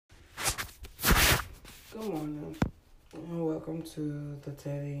Good morning, and welcome to the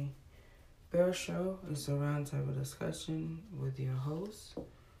Teddy Bear Show. It's a roundtable discussion with your host,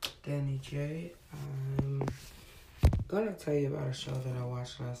 Danny J. I'm gonna tell you about a show that I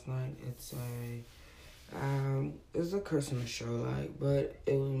watched last night. It's a Christmas show, but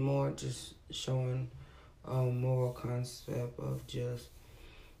it was more just showing a moral concept of just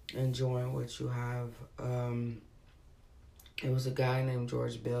enjoying what you have. It was a guy named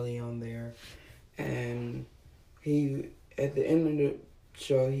George Bailey on there, and he, at the end of the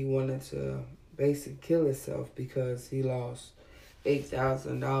show, he wanted to basically kill himself because he lost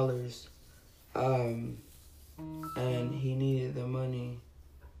 $8,000, and he needed the money.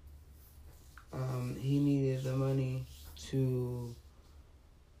 He needed the money to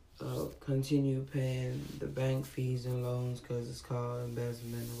continue paying the bank fees and loans because it's called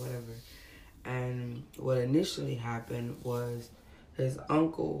embezzlement or whatever. And what initially happened was his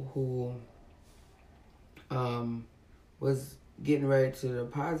uncle, who was getting ready to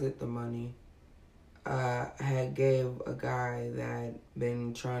deposit the money, had gave a guy that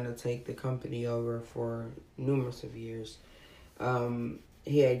been trying to take the company over for numerous of years.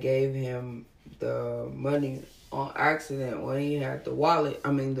 He had gave him the money on accident when he had the wallet.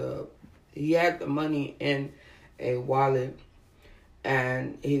 He had the money in a wallet,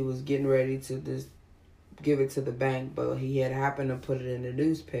 and he was getting ready to just give it to the bank, but he had happened to put it in the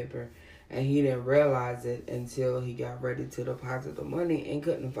newspaper. And he didn't realize it until he got ready to deposit the money and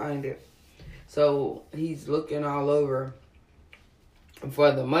couldn't find it. So he's looking all over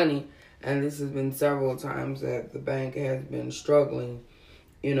for the money. And this has been several times that the bank has been struggling,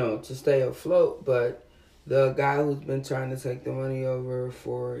 to stay afloat. But the guy who's been trying to take the money over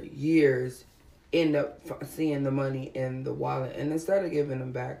for years ended up seeing the money in the wallet. And instead of giving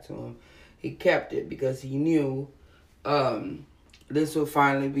it back to him, he kept it because he knew this will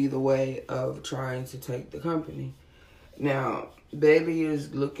finally be the way of trying to take the company. Now, Bailey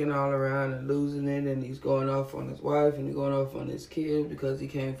is looking all around and losing it, and he's going off on his wife, and he's going off on his kids because he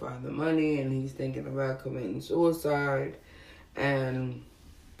can't find the money, and he's thinking about committing suicide, and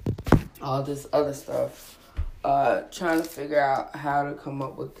all this other stuff. Trying to figure out how to come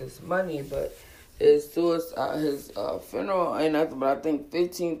up with this money, but his funeral ain't nothing but I think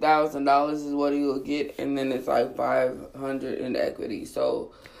 $15,000 is what he will get, and then it's like $500 in equity.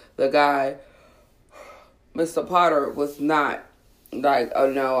 So the guy, Mr. Potter, was not like, oh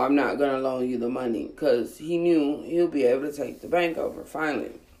no, I'm not gonna loan you the money, because he knew he'll be able to take the bank over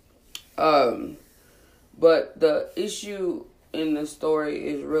finally. But the issue in the story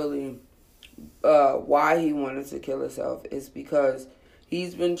is really why he wanted to kill himself is because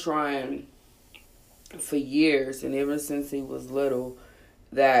he's been trying for years, and ever since he was little,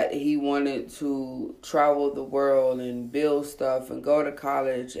 that he wanted to travel the world and build stuff and go to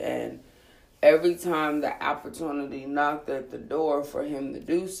college. And every time the opportunity knocked at the door for him to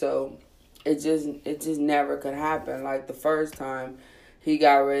do so, it just never could happen. Like the first time he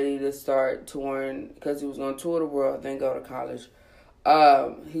got ready to start touring, because he was going to tour the world, then go to college.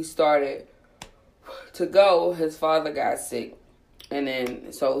 He started to go. His father got sick. And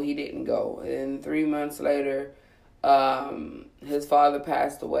then, so he didn't go. And 3 months later, his father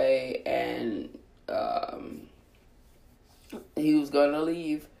passed away, and he was going to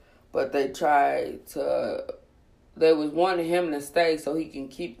leave. But they was wanting him to stay so he can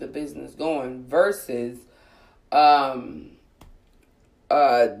keep the business going, versus Mr.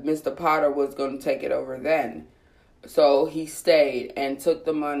 Potter was going to take it over then. So he stayed and took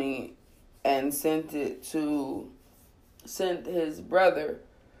the money and sent his brother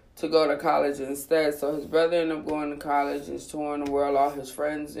to go to college instead. So his brother ended up going to college and touring the world. All his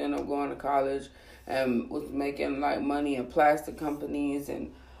friends ended up going to college and was making like money in plastic companies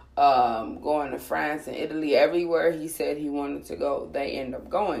and going to France and Italy. Everywhere he said he wanted to go, they end up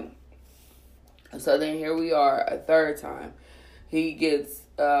going. So then here we are a third time. He gets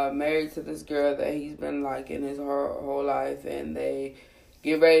married to this girl that he's been liking his whole life, and they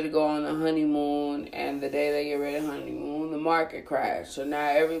get ready to go on a honeymoon, and the day they get ready to honeymoon, the market crashed. So now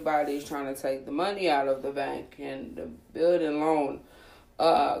everybody's trying to take the money out of the bank and the building loan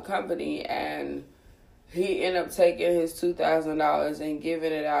company, and he ended up taking his $2,000 and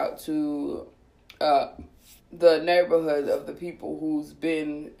giving it out to the neighborhood of the people who's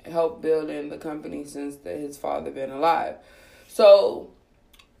been helped building the company since his father been alive. So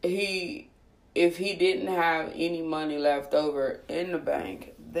if he didn't have any money left over in the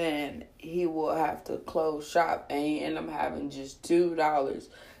bank, then he will have to close shop, and he ended up having just $2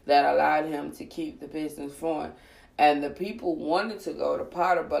 that allowed him to keep the business going. And the people wanted to go to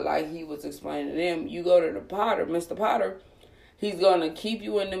Potter, but like he was explaining to them, you go to the Potter, Mr. Potter, He's going to keep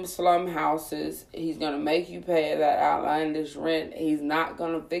you in them slum houses. He's going to make you pay that outlandish rent. He's not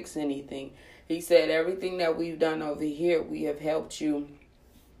going to fix anything. He said, everything that we've done over here, we have helped you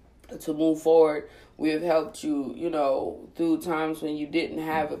to move forward. We have helped you, through times when you didn't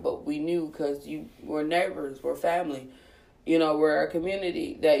have it, but we knew because you were neighbors, we're family. We're a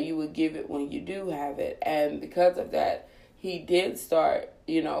community that you would give it when you do have it. And because of that, he did start,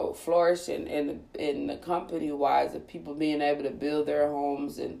 flourishing in the company-wise of people being able to build their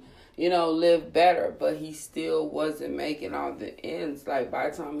homes and, live better. But he still wasn't making all the ends. Like, by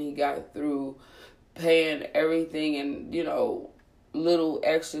the time he got through paying everything and, little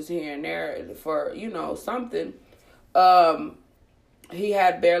extras here and there for, something, he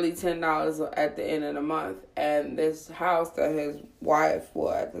had barely $10 at the end of the month. And this house that his wife,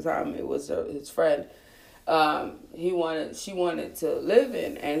 well, at the time it was his friend, she wanted to live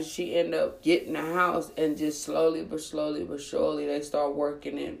in, and she ended up getting a house, and just slowly but surely they start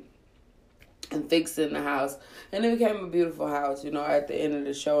working in and fixing the house, and it became a beautiful house, at the end of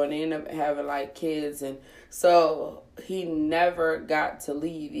the show. And they ended up having like kids, and so he never got to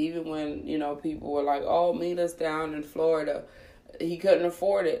leave, even when people were like, oh, meet us down in Florida. He couldn't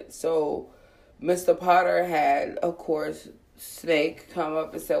afford it. So Mr. Potter had, of course, Snake come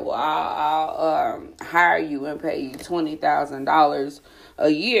up and said, well, I'll hire you and pay you $20,000 a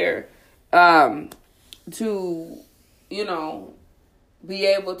year to, be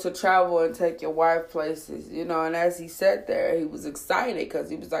able to travel and take your wife places, And as he sat there, he was excited because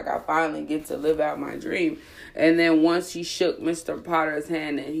he was like, I finally get to live out my dream. And then once he shook Mr. Potter's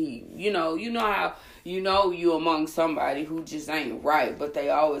hand, and he, you know how you among somebody who just ain't right, but they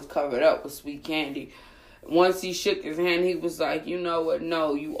always covered up with sweet candy. Once he shook his hand, he was like, you know what?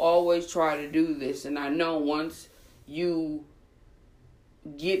 No, you always try to do this. And I know once you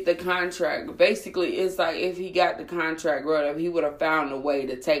get the contract, basically, it's like if he got the contract right up, he would have found a way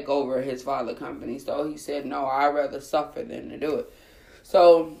to take over his father company. So he said, no, I'd rather suffer than to do it.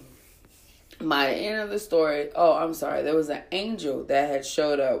 So by the end of the story, there was an angel that had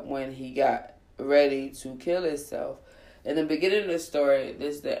showed up when he got ready to kill himself. In the beginning of the story,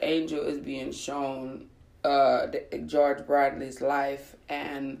 the angel is being shown George Bradley's life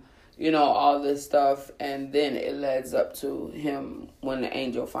and all this stuff, and then it leads up to him when the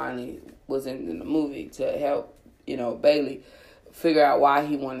angel finally was in the movie to help Bailey figure out why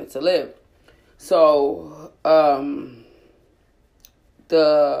he wanted to live. So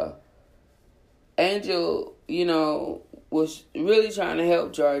the angel was really trying to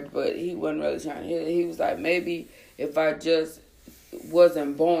help George, but he wasn't really trying to. He was like, maybe if I just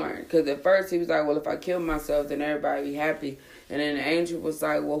wasn't born, because at first he was like, well, if I kill myself, then everybody be happy. And then the angel was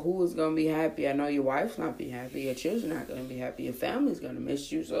like, well, who is going to be happy? I know your wife's not be happy, your children not going to be happy, your family's going to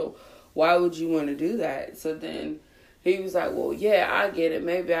miss you, so why would you want to do that? So then he was like, well, yeah, I get it,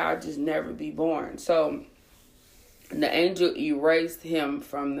 maybe I'll just never be born. So the angel erased him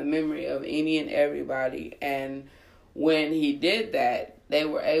from the memory of any and everybody, and when he did that, they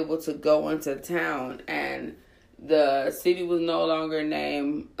were able to go into town, and the city was no longer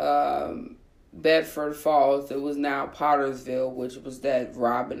named Bedford Falls. It was now Pottersville, which was that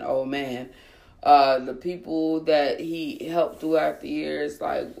robbing old man. The people that he helped throughout the years,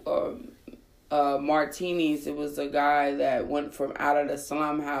 like Martinis, it was a guy that went from out of the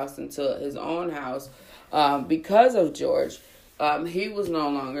slum house into his own house because of George. He was no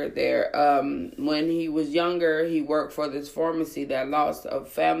longer there. When he was younger, he worked for this pharmacy that lost a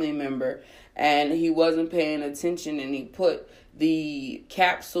family member, and he wasn't paying attention, and he put the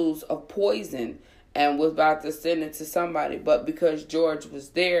capsules of poison and was about to send it to somebody. But because George was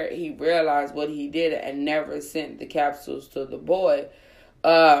there, he realized what he did and never sent the capsules to the boy.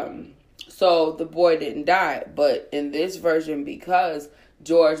 So the boy didn't die. But in this version, because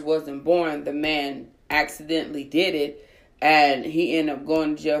George wasn't born, the man accidentally did it, and he ended up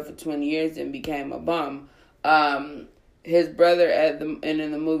going to jail for 20 years and became a bum. His brother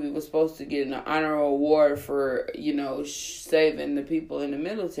in the movie was supposed to get an honorable award for, saving the people in the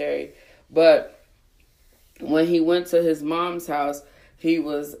military. But when he went to his mom's house, he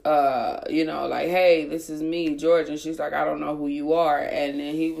was, like, hey, this is me, George. And she's like, I don't know who you are. And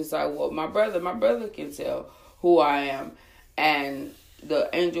then he was like, well, my brother can tell who I am. And the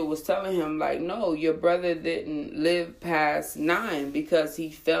angel was telling him, like, no, your brother didn't live past 9 because he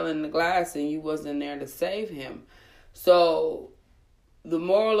fell in the glass and you wasn't there to save him. So the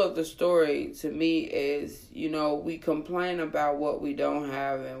moral of the story to me is, we complain about what we don't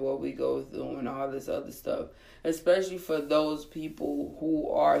have and what we go through and all this other stuff, especially for those people who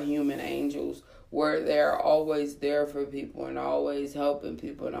are human angels, where they're always there for people and always helping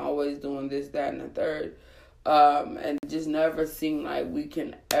people and always doing this, that, and the third. And it just never seemed like we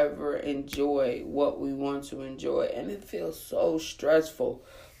can ever enjoy what we want to enjoy. And it feels so stressful.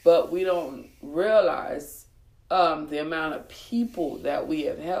 But we don't realize the amount of people that we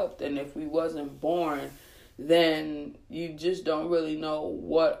have helped. And if we wasn't born, then you just don't really know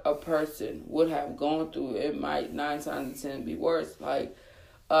what a person would have gone through. It might 9 times out of 10 be worse. Like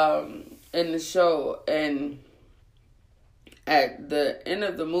in the show, and at the end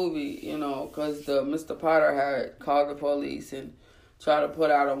of the movie, because the Mr. Potter had called the police and tried to put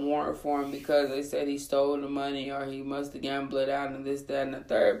out a warrant for him because they said he stole the money or he must have gambled it out and this, that, and the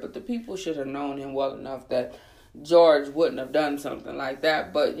third. But the people should have known him well enough that George wouldn't have done something like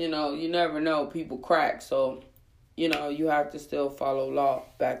that. But, you never know. People crack. So, you have to still follow law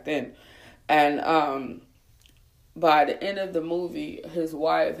back then. And by the end of the movie, his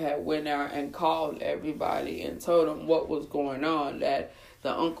wife had went out and called everybody and told them what was going on, that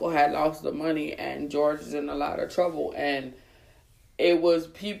the uncle had lost the money and George is in a lot of trouble. And it was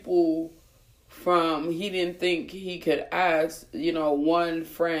people he didn't think he could ask, one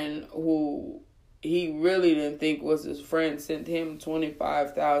friend who he really didn't think was his friend sent him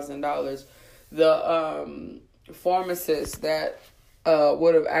 $25,000. The pharmacist that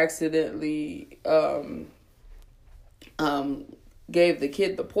would have accidentally gave the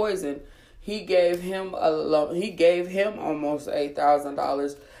kid the poison, he gave him almost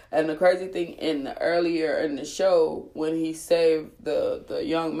 $8,000. And the crazy thing, earlier in the show, when he saved the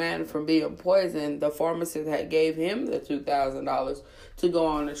young man from being poisoned, the pharmacist had gave him the $2,000 to go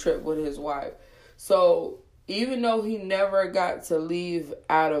on a trip with his wife. So even though he never got to leave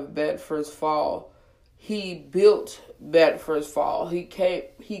out of Bedford's Fall, he built Bedford's Fall. He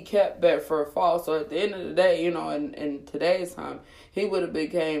kept Bedford Fall. So at the end of the day, in today's time, he would have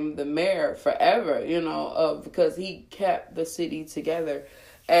became the mayor forever, because he kept the city together.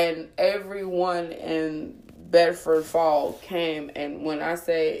 And everyone in Bedford Fall came, and when I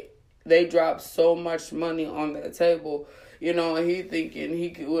say they dropped so much money on the table, and he thinking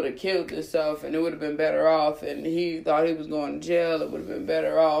he would have killed himself and it would have been better off, and he thought he was going to jail, it would have been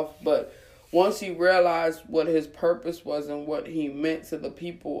better off. But once he realized what his purpose was and what he meant to the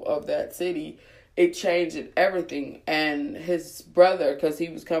people of that city, it changed everything. And his brother, because he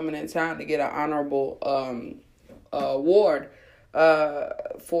was coming in town to get an honorable award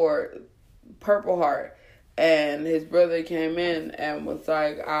for Purple Heart, and his brother came in and was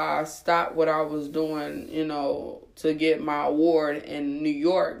like, I stopped what I was doing, to get my award in New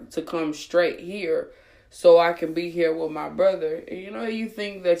York to come straight here so I can be here with my brother. And, you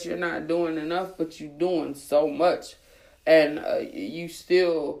think that you're not doing enough, but you're doing so much. And you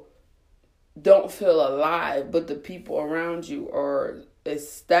still don't feel alive, but the people around you are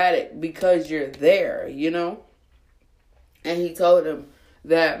ecstatic because you're there, And he told him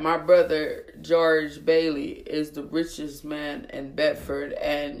that my brother, George Bailey, is the richest man in Bedford.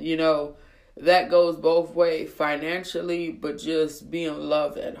 And, that goes both ways, financially, but just being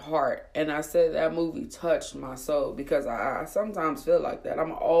loved at heart. And I said that movie touched my soul because I sometimes feel like that.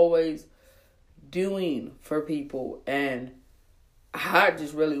 I'm always doing for people, and I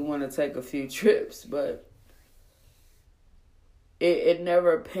just really want to take a few trips, but it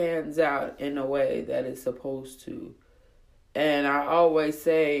never pans out in a way that it's supposed to. And I always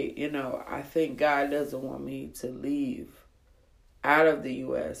say, I think God doesn't want me to leave out of the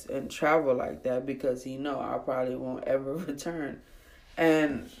U.S. and travel like that because He know I probably won't ever return.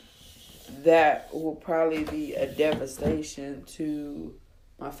 And that will probably be a devastation to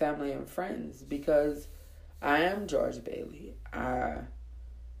my family and friends because I am George Bailey. I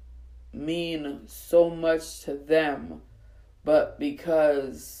mean so much to them, but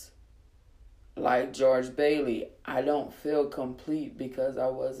because, like George Bailey, I don't feel complete because I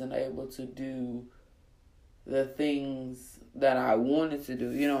wasn't able to do the things that I wanted to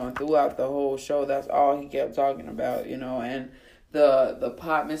do, and throughout the whole show, that's all he kept talking about, and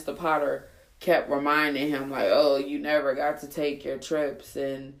Mr. Potter kept reminding him, like, oh, you never got to take your trips,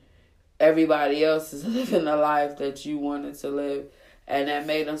 and everybody else is living the life that you wanted to live, and that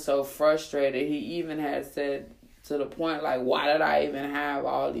made him so frustrated. He even had said to the point, like, why did I even have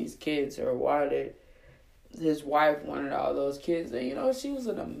all these kids, or why did his wife wanted all those kids? And, she was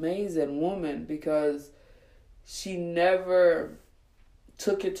an amazing woman because she never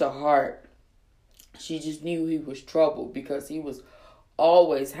took it to heart. She just knew he was troubled because he was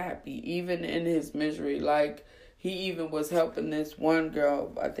always happy, even in his misery. Like, he even was helping this one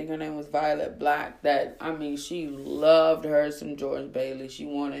girl, I think her name was Violet Black, she loved her some George Bailey. She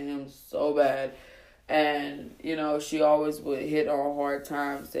wanted him so bad. And, she always would hit on hard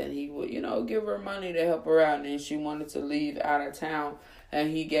times, and he would, give her money to help her out. And she wanted to leave out of town. and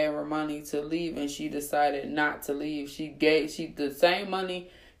he gave her money to leave, and she decided not to leave. She the same money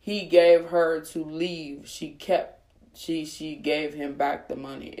he gave her to leave, she gave him back the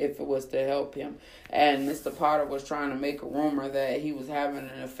money if it was to help him. And Mr. Potter was trying to make a rumor that he was having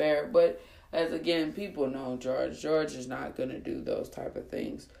an affair, but as again, people know George is not going to do those type of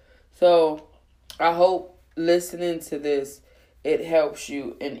things. So I hope listening to this, it helps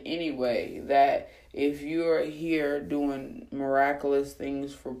you in any way, that if you're here doing miraculous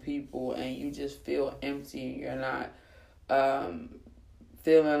things for people and you just feel empty, you're not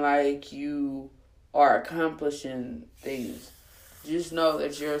feeling like you are accomplishing things, just know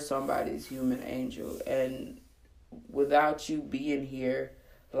that you're somebody's human angel. And without you being here,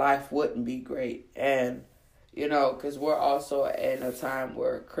 life wouldn't be great. And, because we're also in a time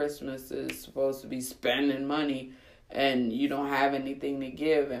where Christmas is supposed to be spending money and you don't have anything to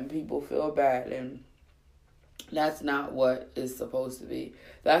give and people feel bad. And that's not what it's supposed to be.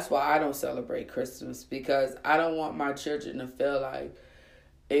 That's why I don't celebrate Christmas, because I don't want my children to feel like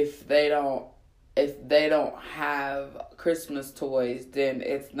if they don't have Christmas toys, then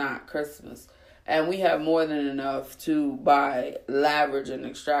it's not Christmas. And we have more than enough to buy lavish and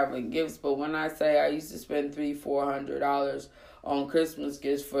extravagant gifts. But when I say I used to spend $300-$400 on Christmas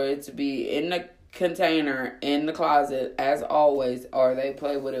gifts for it to be in the container in the closet as always, or they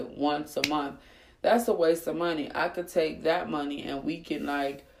play with it once a month, that's a waste of money. I could take that money and we can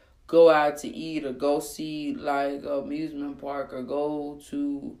go out to eat, or go see amusement park, or go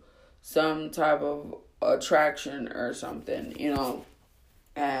to some type of attraction or something,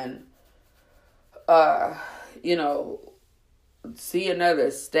 and see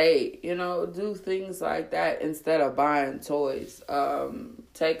another state, do things like that instead of buying toys.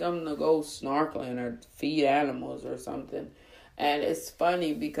 Take them to go snorkeling or feed animals or something. And it's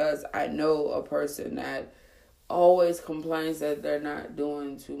funny because I know a person that always complains that they're not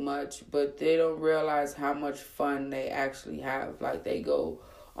doing too much, but they don't realize how much fun they actually have. They go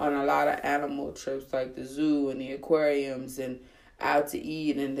on a lot of animal trips, like the zoo and the aquariums, and out to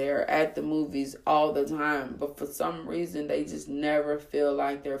eat, and they're at the movies all the time. But for some reason, they just never feel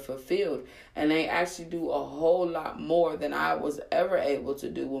like they're fulfilled. And they actually do a whole lot more than I was ever able to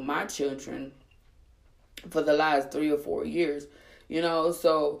do with my children for the last 3 or 4 years.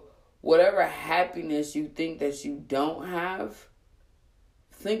 So whatever happiness you think that you don't have,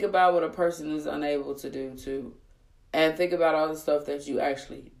 think about what a person is unable to do too. And think about all the stuff that you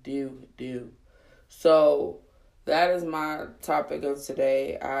actually do. So that is my topic of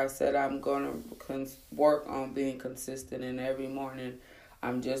today. I said I'm going to work on being consistent, and every morning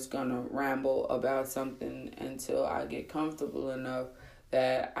I'm just going to ramble about something until I get comfortable enough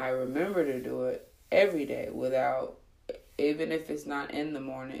that I remember to do it every day without, even if it's not in the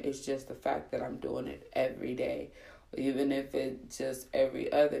morning, it's just the fact that I'm doing it every day. Even if it's just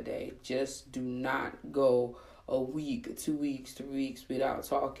every other day, just do not go a week, 2 weeks, 3 weeks without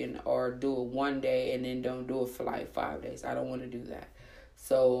talking, or do it one day and then don't do it for 5 days. I don't want to do that.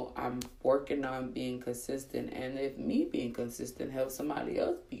 So I'm working on being consistent. And if me being consistent helps somebody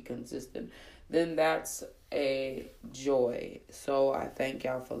else be consistent, then that's a joy. So I thank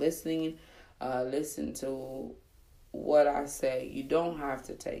y'all for listening. Listen to what I say. You don't have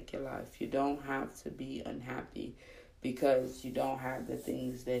to take your life. You don't have to be unhappy because you don't have the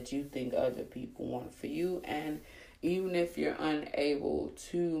things that you think other people want for you. And even if you're unable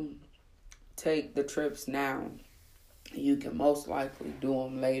to take the trips now, you can most likely do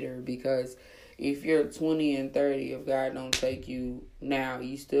them later, because if you're 20 and 30, if God don't take you now,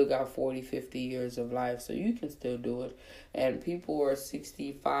 you still got 40, 50 years of life, so you can still do it. And people who are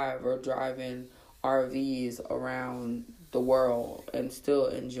 65 are driving RVs around the world and still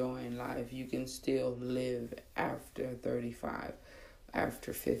enjoying life. You can still live after 35,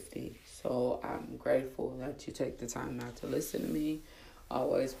 after 50. So I'm grateful that you take the time out to listen to me.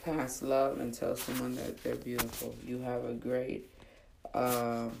 Always pass love and tell someone that they're beautiful. You have a great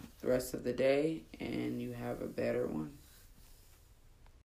rest of the day, and you have a better one.